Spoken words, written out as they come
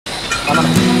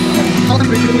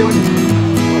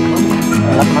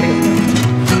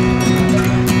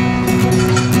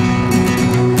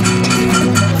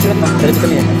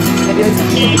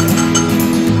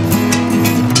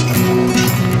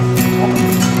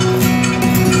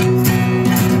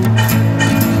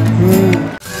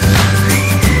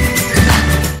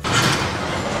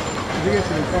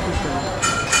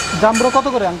জাম্বুরা কত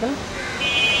করে আঙ্কেল?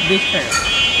 20 টাকা।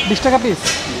 20 টাকা পিস?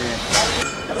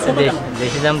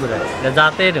 দেশি জাম্বুরা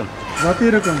জাতে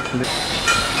এরকম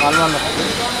ভালো ভালো।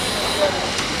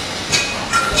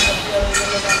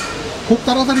 খুব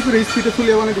তাড়াতাড়ি করে স্পিডে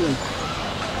তুলে বানিয়ে দেবেন।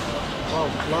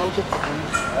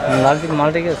 মাল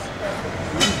ঠিক আছে।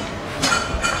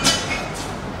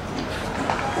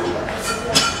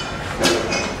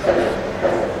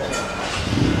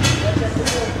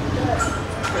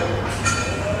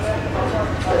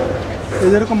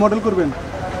 এরকম মডেল করবেন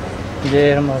যে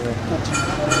এরকম হবে। আচ্ছা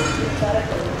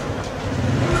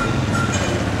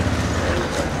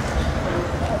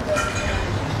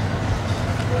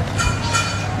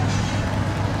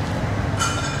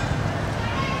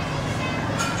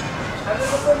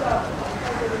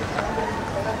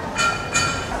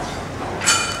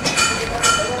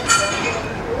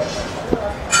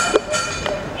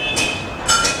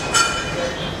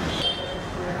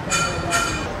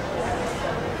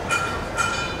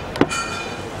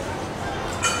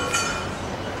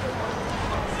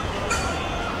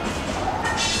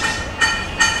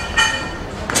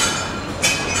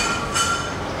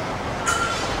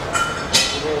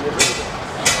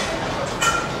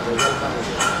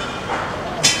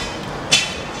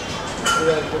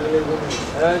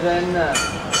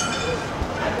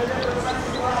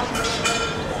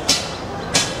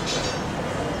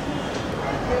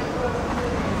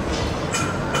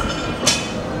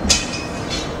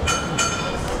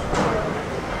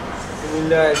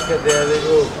इसका दे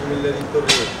देखो मिलरी तो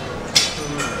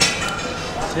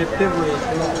सेफ्टी पूरी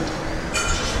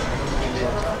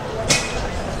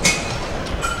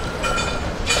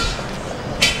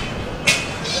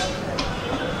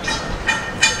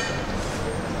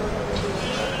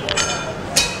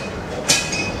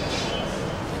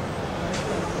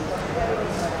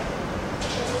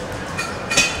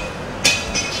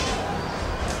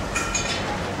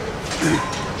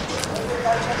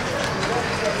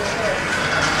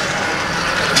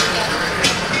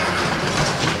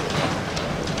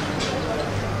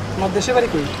দেশে বাড়ি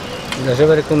কই? দেশে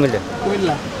বাড়ি কুমিল্লা।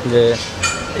 কুমিল্লা? যে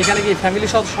এখানে কি ফ্যামিলি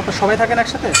সবাই থাকেন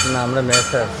একসাথে? না, আমরা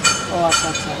মেসা। ও আচ্ছা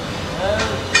আচ্ছা।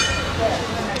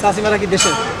 চাচিমারা কি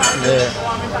দেশে? যে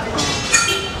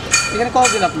এখানে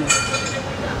কতদিন আপনি?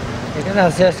 এখানে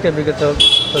আছি আজকে বিগত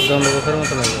 14 বছরের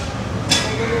মতো লাগে।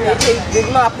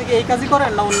 যেগুলো আপনি কি এই কাজই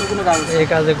করেন না অন্য কোনো কাজ? এই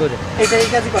কাজে করে। এই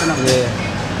কাজই করেন আপনি?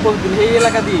 বলতেন এই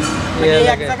এলাকা দিয়ে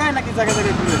এক জায়গায় নাকি জায়গায়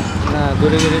জায়গায় ঘুরেন? না,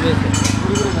 ঘুরে ঘুরে বেঁচে।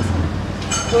 ঘুরে বেঁচে।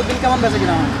 ওই দিন কেমন বেঁচে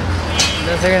কিনা?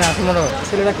 বেঁচে কিনা আছে মনে হয়।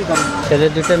 ছেলেরা কি করে? ছেলে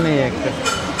দুটো, মেয়ে একটা।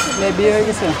 মেয়ে বিয়ে হয়ে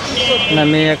গেছে? না,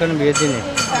 মেয়ে এখন বিয়ে দিনে।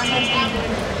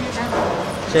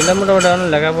 ছেলে মোটামুটি এখন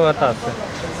লেখাপড়াটা আছে।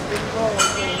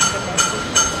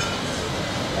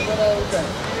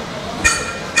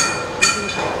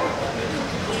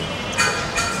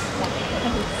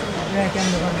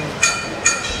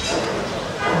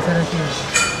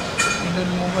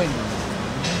 মোবাইল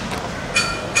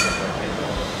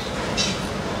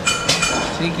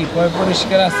ঠিকই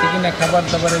পরিষ্কার আছে কিনা, খাবার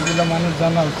দাবার এগুলো মানুষ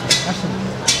জানা উচিত। আসলে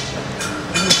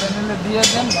চ্যানেলে দিয়ে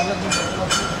দেন ভালো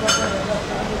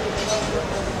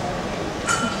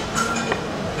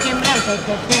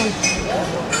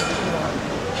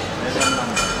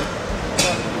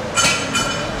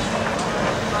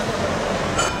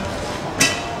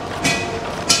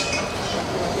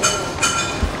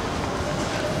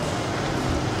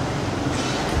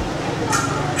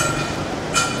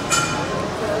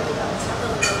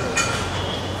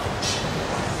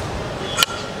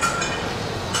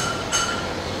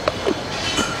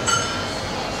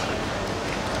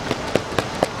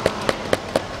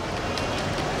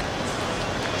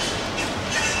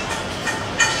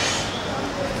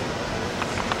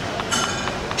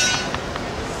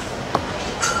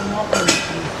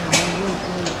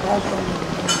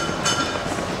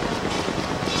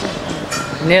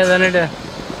নিয়ে যান এটা।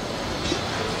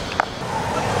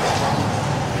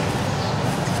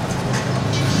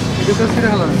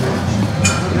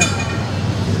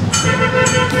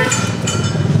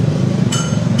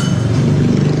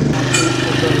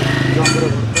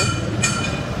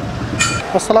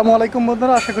 আসসালামু আলাইকুম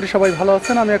বন্ধুরা, আশা করি সবাই ভালো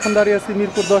আছেন। আমি এখন দাঁড়িয়ে আছি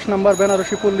মিরপুর 10 নম্বর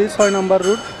বেনারসি পল্লী 6 নম্বর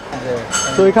রুট।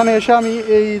 তো এখানে এসে আমি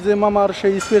এই যে মামার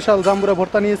সেই স্পেশাল জাম্বুরা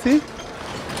ভর্তা নিয়েছি।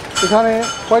 এখানে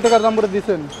কয় টাকার জাম্বুরা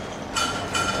দিয়েছেন?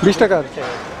 20 টাকার।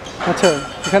 আচ্ছা,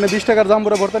 এখানে 20 টাকার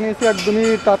জাম্বুরা ভর্তা নিয়েছি, একদমই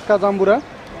টাটকা জাম্বুরা,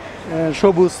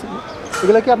 সবুজ।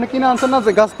 এগুলা কি আপনি কিনে আনছেন না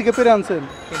যে গাছ থেকে পেরে আনছেন?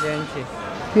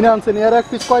 কিনে আনছেন। এর এক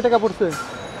পিস কয় টাকা পড়ছে?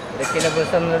 কিনে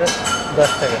পড়ছে আপনার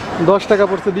 10 টাকা। 10 টাকা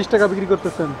পড়ছে, 20 টাকা বিক্রি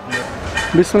করতেছেন।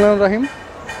 বিসমিল্লাহির রহিম।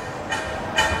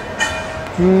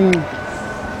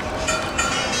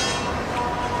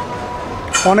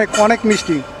 অনেক অনেক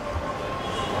মিষ্টি,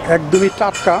 একদমই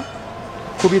টাটকা,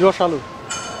 খুবই রসালো।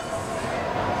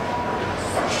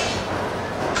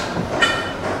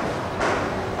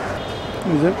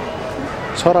 এই যে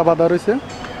ছড়া বাঁধা রয়েছে।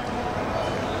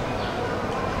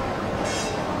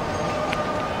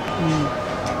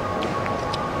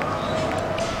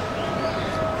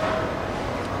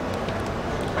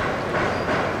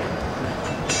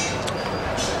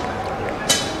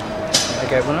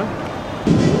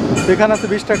 এখানে আছে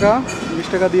 20 টাকা, 20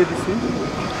 টাকা দিয়ে দিচ্ছি।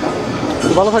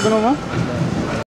 ভালো থাকবেন মামা।